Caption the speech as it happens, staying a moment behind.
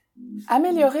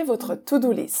Améliorez votre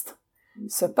to-do list.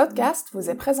 Ce podcast vous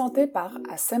est présenté par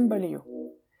Améliorez.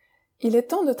 Il est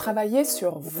temps de travailler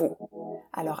sur vous.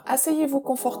 Alors asseyez-vous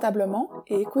confortablement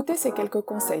et écoutez ces quelques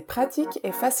conseils pratiques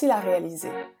et faciles à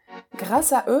réaliser.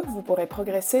 Grâce à eux, vous pourrez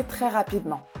progresser très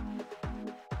rapidement.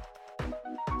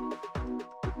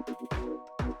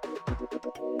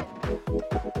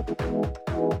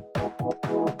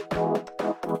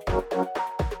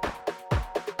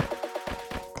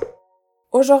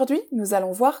 Aujourd'hui, nous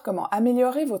allons voir comment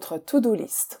améliorer votre to-do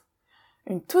list.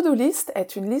 Une to-do list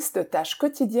est une liste de tâches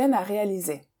quotidiennes à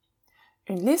réaliser.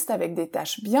 Une liste avec des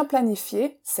tâches bien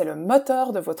planifiées, c'est le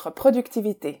moteur de votre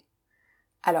productivité.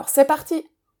 Alors c'est parti!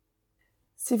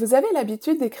 Si vous avez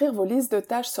l'habitude d'écrire vos listes de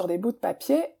tâches sur des bouts de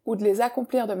papier ou de les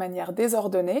accomplir de manière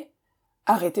désordonnée,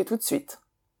 arrêtez tout de suite.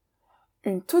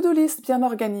 Une to-do list bien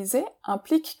organisée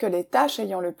implique que les tâches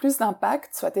ayant le plus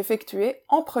d'impact soient effectuées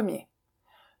en premier.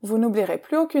 Vous n'oublierez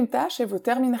plus aucune tâche et vous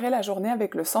terminerez la journée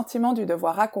avec le sentiment du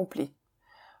devoir accompli.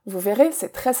 Vous verrez, c'est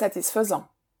très satisfaisant.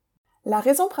 La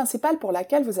raison principale pour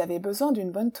laquelle vous avez besoin d'une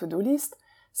bonne to-do list,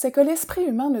 c'est que l'esprit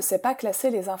humain ne sait pas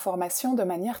classer les informations de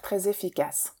manière très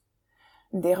efficace.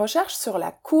 Des recherches sur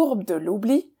la courbe de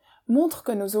l'oubli montrent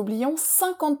que nous oublions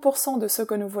 50% de ce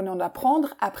que nous venons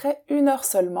d'apprendre après 1 heure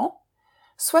seulement,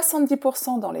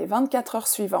 70% dans les 24 heures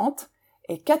suivantes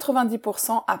et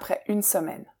 90% après 1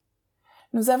 semaine.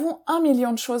 Nous avons 1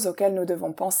 million de choses auxquelles nous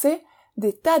devons penser,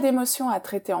 des tas d'émotions à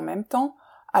traiter en même temps,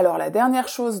 alors la dernière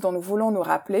chose dont nous voulons nous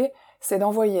rappeler, c'est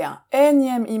d'envoyer un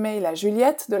énième email à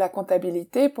Juliette de la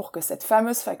comptabilité pour que cette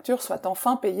fameuse facture soit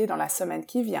enfin payée dans la semaine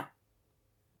qui vient.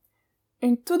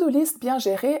 Une to-do list bien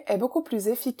gérée est beaucoup plus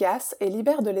efficace et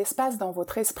libère de l'espace dans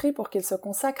votre esprit pour qu'il se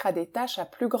consacre à des tâches à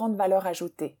plus grande valeur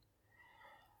ajoutée.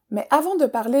 Mais avant de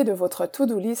parler de votre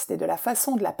to-do list et de la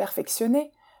façon de la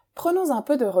perfectionner, prenons un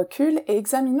peu de recul et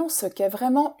examinons ce qu'est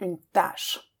vraiment une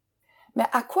tâche. Mais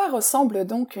à quoi ressemble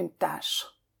donc une tâche ?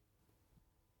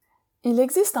 Il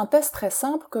existe un test très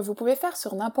simple que vous pouvez faire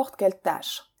sur n'importe quelle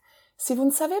tâche. Si vous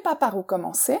ne savez pas par où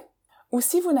commencer, ou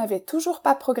si vous n'avez toujours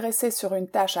pas progressé sur une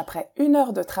tâche après 1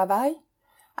 heure de travail,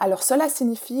 alors cela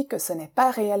signifie que ce n'est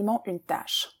pas réellement une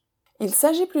tâche. Il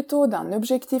s'agit plutôt d'un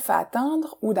objectif à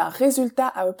atteindre ou d'un résultat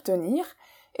à obtenir,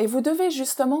 et vous devez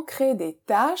justement créer des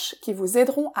tâches qui vous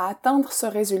aideront à atteindre ce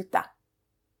résultat.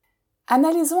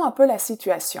 Analysons un peu la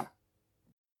situation.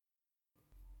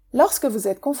 Lorsque vous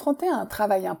êtes confronté à un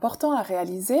travail important à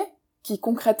réaliser, qui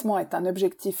concrètement est un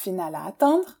objectif final à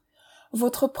atteindre,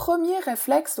 votre premier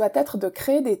réflexe doit être de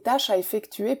créer des tâches à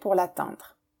effectuer pour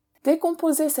l'atteindre.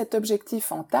 Décomposez cet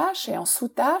objectif en tâches et en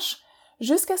sous-tâches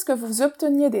jusqu'à ce que vous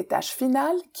obteniez des tâches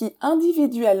finales qui,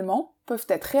 individuellement, peuvent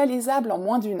être réalisables en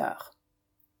moins d'1 heure.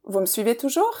 Vous me suivez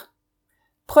toujours ?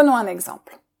 Prenons un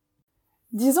exemple.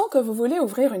 Disons que vous voulez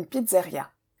ouvrir une pizzeria.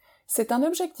 C'est un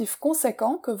objectif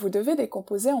conséquent que vous devez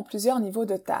décomposer en plusieurs niveaux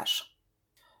de tâches.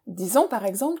 Disons par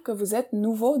exemple que vous êtes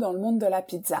nouveau dans le monde de la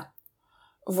pizza.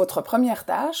 Votre première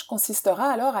tâche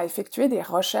consistera alors à effectuer des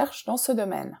recherches dans ce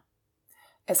domaine.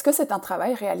 Est-ce que c'est un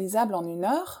travail réalisable en 1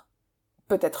 heure ?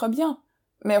 Peut-être bien,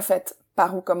 mais au fait,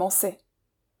 par où commencer ?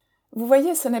 Vous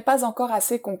voyez, ce n'est pas encore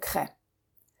assez concret.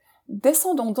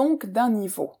 Descendons donc d'un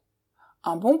niveau.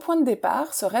 Un bon point de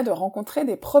départ serait de rencontrer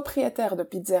des propriétaires de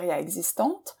pizzerias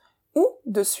existantes ou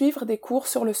de suivre des cours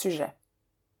sur le sujet.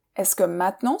 Est-ce que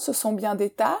maintenant ce sont bien des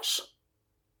tâches ?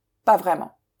 Pas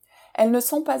vraiment. Elles ne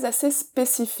sont pas assez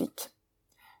spécifiques.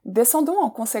 Descendons en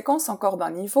conséquence encore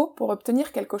d'un niveau pour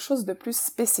obtenir quelque chose de plus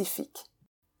spécifique.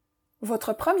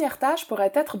 Votre première tâche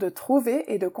pourrait être de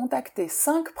trouver et de contacter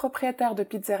 5 propriétaires de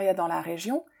pizzerias dans la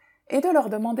région et de leur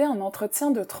demander un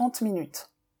entretien de 30 minutes.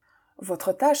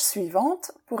 Votre tâche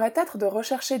suivante pourrait être de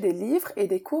rechercher des livres et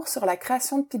des cours sur la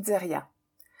création de pizzeria.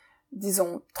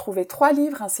 Disons, trouver 3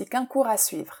 livres ainsi qu'un cours à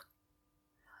suivre.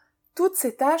 Toutes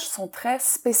ces tâches sont très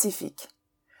spécifiques.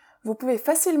 Vous pouvez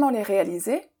facilement les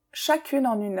réaliser, chacune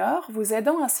en 1 heure, vous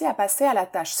aidant ainsi à passer à la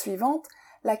tâche suivante,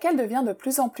 laquelle devient de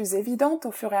plus en plus évidente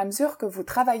au fur et à mesure que vous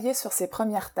travaillez sur ces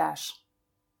premières tâches.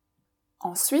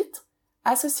 Ensuite,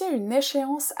 associez une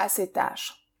échéance à ces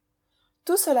tâches.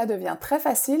 Tout cela devient très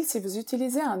facile si vous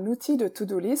utilisez un outil de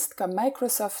to-do list comme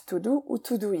Microsoft To Do ou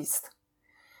Todoist.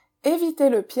 Évitez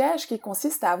le piège qui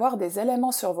consiste à avoir des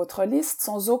éléments sur votre liste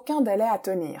sans aucun délai à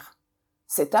tenir.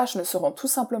 Ces tâches ne seront tout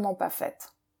simplement pas faites.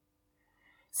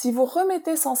 Si vous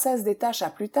remettez sans cesse des tâches à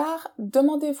plus tard,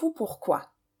 demandez-vous pourquoi.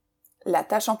 La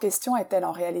tâche en question est-elle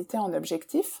en réalité un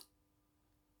objectif ?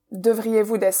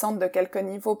 Devriez-vous descendre de quelques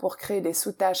niveaux pour créer des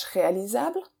sous-tâches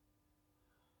réalisables ?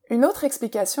 Une autre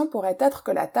explication pourrait être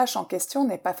que la tâche en question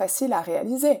n'est pas facile à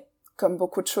réaliser, comme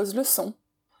beaucoup de choses le sont.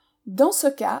 Dans ce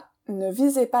cas, ne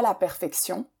visez pas la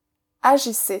perfection,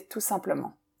 Agissez tout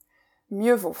simplement.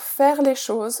 Mieux vaut faire les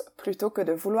choses plutôt que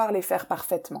de vouloir les faire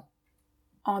parfaitement.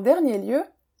 En dernier lieu,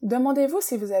 demandez-vous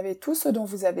si vous avez tout ce dont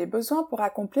vous avez besoin pour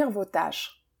accomplir vos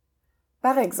tâches.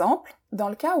 Par exemple, dans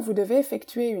le cas où vous devez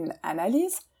effectuer une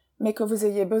analyse, mais que vous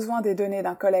ayez besoin des données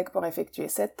d'un collègue pour effectuer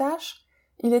cette tâche,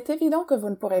 il est évident que vous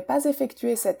ne pourrez pas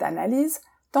effectuer cette analyse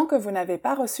tant que vous n'avez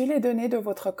pas reçu les données de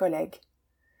votre collègue.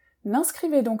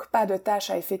 N'inscrivez donc pas de tâches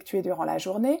à effectuer durant la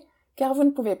journée, car vous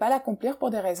ne pouvez pas l'accomplir pour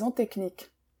des raisons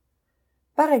techniques.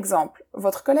 Par exemple,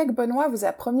 votre collègue Benoît vous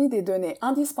a promis des données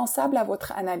indispensables à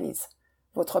votre analyse.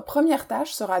 Votre première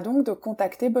tâche sera donc de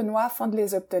contacter Benoît afin de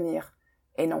les obtenir,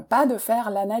 et non pas de faire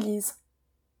l'analyse.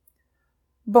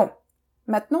 Bon,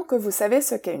 maintenant que vous savez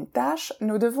ce qu'est une tâche,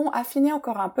 nous devons affiner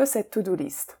encore un peu cette to-do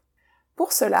list.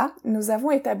 Pour cela, nous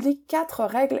avons établi 4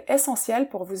 règles essentielles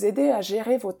pour vous aider à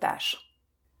gérer vos tâches.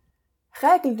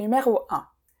 Règle numéro 1.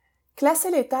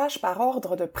 Classez les tâches par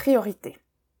ordre de priorité.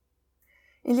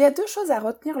 Il y a 2 choses à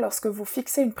retenir lorsque vous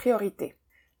fixez une priorité,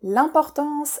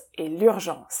 l'importance et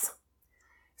l'urgence.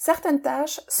 Certaines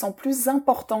tâches sont plus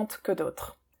importantes que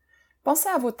d'autres. Pensez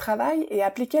à votre travail et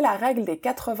appliquez la règle des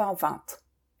 80-20.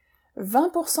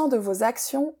 20% de vos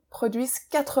actions produisent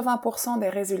 80% des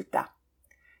résultats.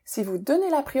 Si vous donnez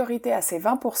la priorité à ces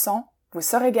 20%, vous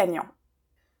serez gagnant.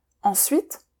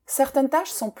 Ensuite, certaines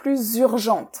tâches sont plus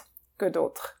urgentes que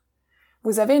d'autres.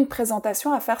 Vous avez une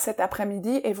présentation à faire cet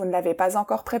après-midi et vous ne l'avez pas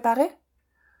encore préparée?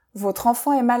 Votre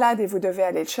enfant est malade et vous devez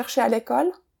aller le chercher à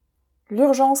l'école?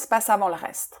 L'urgence passe avant le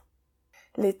reste.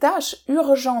 Les tâches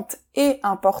urgentes et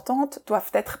importantes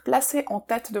doivent être placées en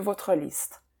tête de votre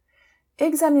liste.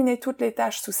 Examinez toutes les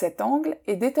tâches sous cet angle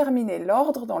et déterminez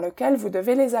l'ordre dans lequel vous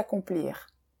devez les accomplir.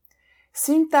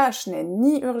 Si une tâche n'est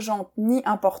ni urgente ni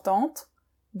importante,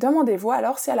 demandez-vous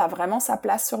alors si elle a vraiment sa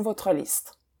place sur votre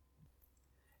liste.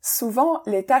 Souvent,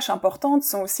 les tâches importantes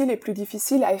sont aussi les plus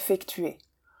difficiles à effectuer.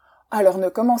 Alors ne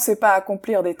commencez pas à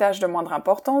accomplir des tâches de moindre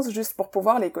importance juste pour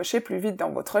pouvoir les cocher plus vite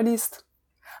dans votre liste.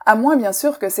 À moins bien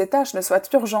sûr que ces tâches ne soient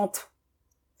urgentes.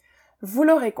 Vous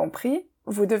l'aurez compris,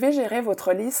 vous devez gérer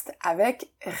votre liste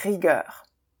avec rigueur.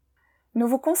 Nous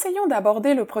vous conseillons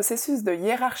d'aborder le processus de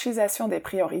hiérarchisation des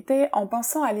priorités en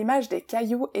pensant à l'image des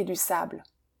cailloux et du sable.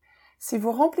 Si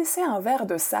vous remplissez un verre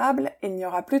de sable, il n'y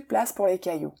aura plus de place pour les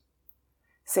cailloux.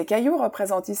 Ces cailloux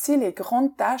représentent ici les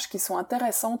grandes tâches qui sont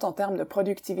intéressantes en termes de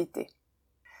productivité.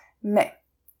 Mais,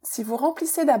 si vous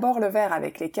remplissez d'abord le verre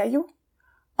avec les cailloux,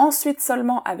 ensuite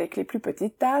seulement avec les plus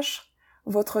petites tâches,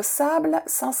 votre sable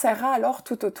s'insérera alors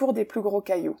tout autour des plus gros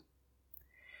cailloux.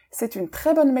 C'est une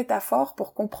très bonne métaphore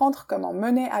pour comprendre comment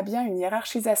mener à bien une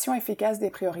hiérarchisation efficace des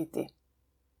priorités.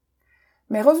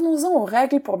 Mais revenons-en aux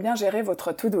règles pour bien gérer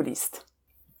votre to-do list.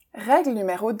 Règle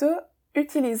numéro 2,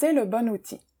 utilisez le bon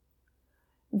outil.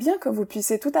 Bien que vous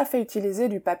puissiez tout à fait utiliser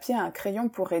du papier et un crayon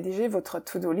pour rédiger votre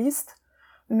to-do list,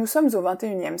 nous sommes au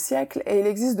XXIe siècle et il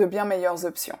existe de bien meilleures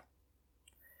options.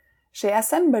 Chez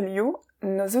Assemble,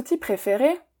 nos outils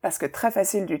préférés, parce que très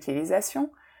faciles d'utilisation,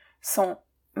 sont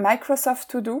Microsoft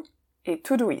To Do et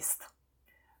Todoist.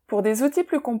 Pour des outils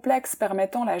plus complexes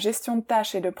permettant la gestion de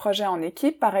tâches et de projets en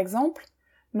équipe, par exemple,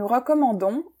 nous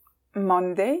recommandons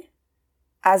Monday,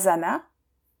 Asana,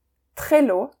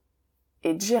 Trello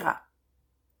et Jira.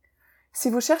 Si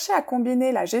vous cherchez à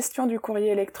combiner la gestion du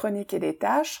courrier électronique et des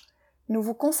tâches, nous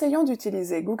vous conseillons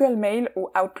d'utiliser Google Mail ou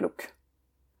Outlook.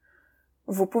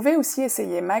 Vous pouvez aussi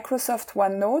essayer Microsoft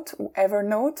OneNote ou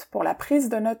Evernote pour la prise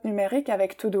de notes numériques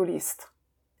avec To-Do List.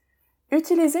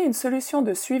 Utilisez une solution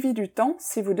de suivi du temps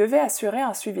si vous devez assurer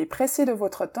un suivi précis de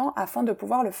votre temps afin de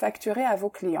pouvoir le facturer à vos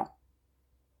clients.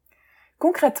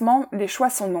 Concrètement, les choix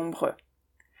sont nombreux.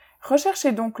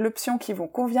 Recherchez donc l'option qui vous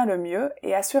convient le mieux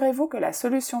et assurez-vous que la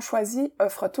solution choisie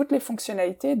offre toutes les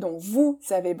fonctionnalités dont vous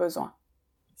avez besoin.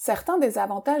 Certains des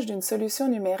avantages d'une solution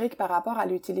numérique par rapport à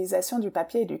l'utilisation du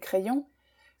papier et du crayon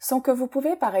sont que vous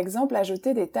pouvez par exemple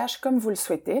ajouter des tâches comme vous le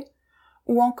souhaitez,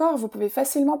 ou encore vous pouvez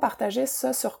facilement partager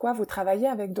ce sur quoi vous travaillez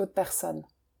avec d'autres personnes.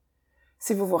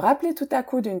 Si vous vous rappelez tout à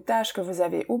coup d'une tâche que vous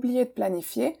avez oublié de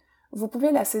planifier, vous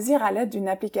pouvez la saisir à l'aide d'une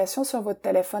application sur votre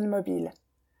téléphone mobile.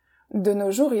 De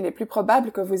nos jours, il est plus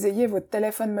probable que vous ayez votre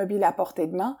téléphone mobile à portée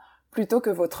de main plutôt que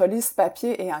votre liste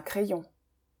papier et un crayon.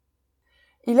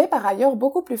 Il est par ailleurs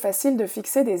beaucoup plus facile de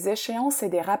fixer des échéances et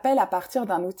des rappels à partir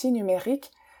d'un outil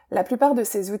numérique. La plupart de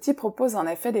ces outils proposent en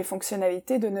effet des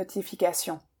fonctionnalités de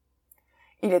notification.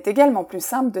 Il est également plus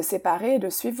simple de séparer et de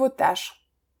suivre vos tâches.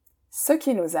 Ce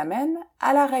qui nous amène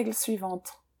à la règle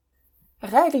suivante.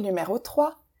 Règle numéro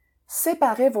 3.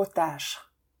 Séparez vos tâches.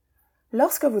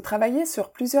 Lorsque vous travaillez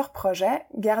sur plusieurs projets,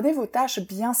 gardez vos tâches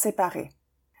bien séparées.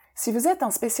 Si vous êtes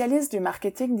un spécialiste du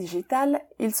marketing digital,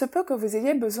 il se peut que vous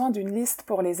ayez besoin d'une liste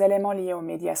pour les éléments liés aux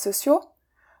médias sociaux,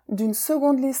 d'une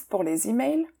seconde liste pour les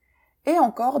emails et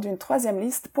encore d'une troisième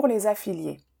liste pour les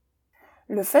affiliés.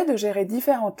 Le fait de gérer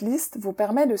différentes listes vous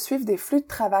permet de suivre des flux de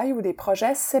travail ou des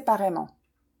projets séparément.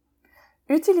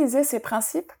 Utilisez ces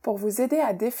principes pour vous aider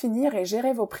à définir et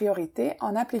gérer vos priorités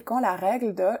en appliquant la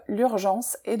règle de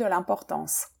l'urgence et de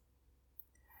l'importance.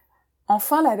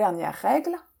 Enfin, la dernière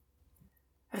règle.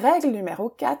 Règle numéro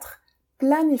 4.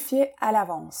 Planifiez à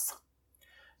l'avance.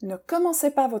 Ne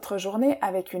commencez pas votre journée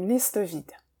avec une liste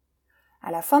vide. À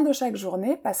la fin de chaque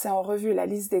journée, passez en revue la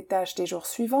liste des tâches des jours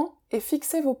suivants et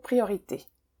fixez vos priorités.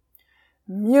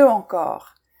 Mieux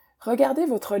encore, regardez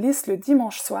votre liste le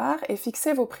dimanche soir et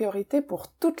fixez vos priorités pour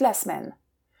toute la semaine.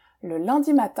 Le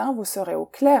lundi matin, vous serez au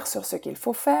clair sur ce qu'il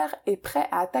faut faire et prêt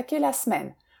à attaquer la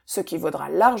semaine, ce qui vaudra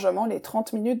largement les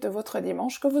 30 minutes de votre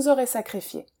dimanche que vous aurez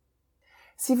sacrifiés.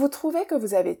 Si vous trouvez que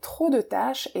vous avez trop de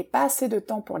tâches et pas assez de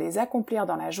temps pour les accomplir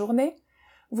dans la journée,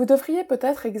 vous devriez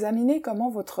peut-être examiner comment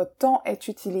votre temps est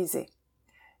utilisé.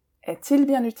 Est-il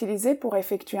bien utilisé pour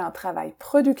effectuer un travail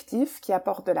productif qui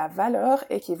apporte de la valeur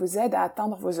et qui vous aide à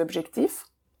atteindre vos objectifs?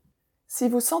 Si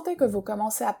vous sentez que vous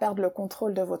commencez à perdre le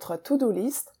contrôle de votre to-do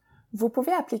list, vous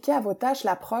pouvez appliquer à vos tâches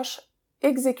l'approche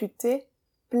exécuter,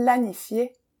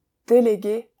 planifier,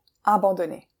 déléguer,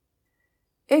 abandonner.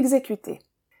 Exécuter.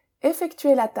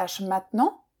 Effectuez la tâche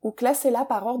maintenant ou classez-la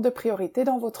par ordre de priorité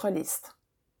dans votre liste.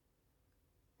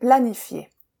 Planifiez.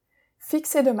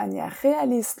 Fixez de manière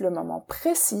réaliste le moment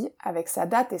précis avec sa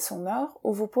date et son heure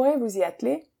où vous pourrez vous y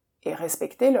atteler et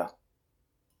respectez-le.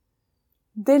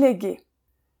 Déléguer.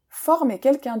 Formez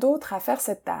quelqu'un d'autre à faire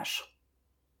cette tâche.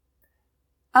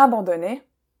 Abandonner.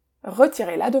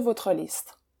 Retirez-la de votre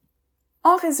liste.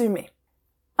 En résumé.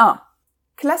 1.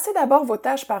 Classez d'abord vos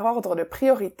tâches par ordre de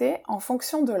priorité en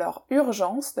fonction de leur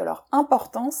urgence, de leur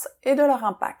importance et de leur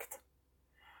impact.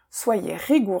 Soyez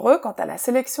rigoureux quant à la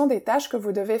sélection des tâches que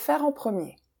vous devez faire en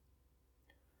premier.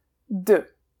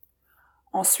 2.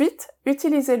 Ensuite,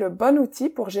 utilisez le bon outil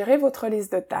pour gérer votre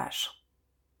liste de tâches.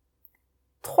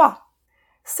 3.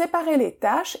 Séparez les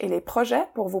tâches et les projets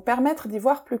pour vous permettre d'y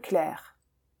voir plus clair.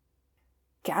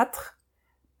 4.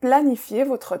 Planifiez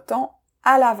votre temps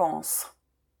à l'avance.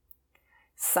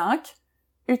 5.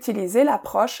 Utilisez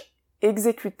l'approche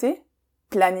exécuter,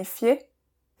 planifier,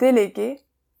 déléguer,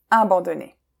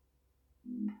 abandonner.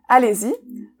 Allez-y,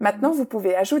 maintenant vous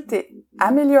pouvez ajouter «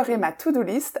 Améliorer ma to-do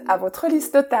list » à votre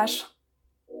liste de tâches.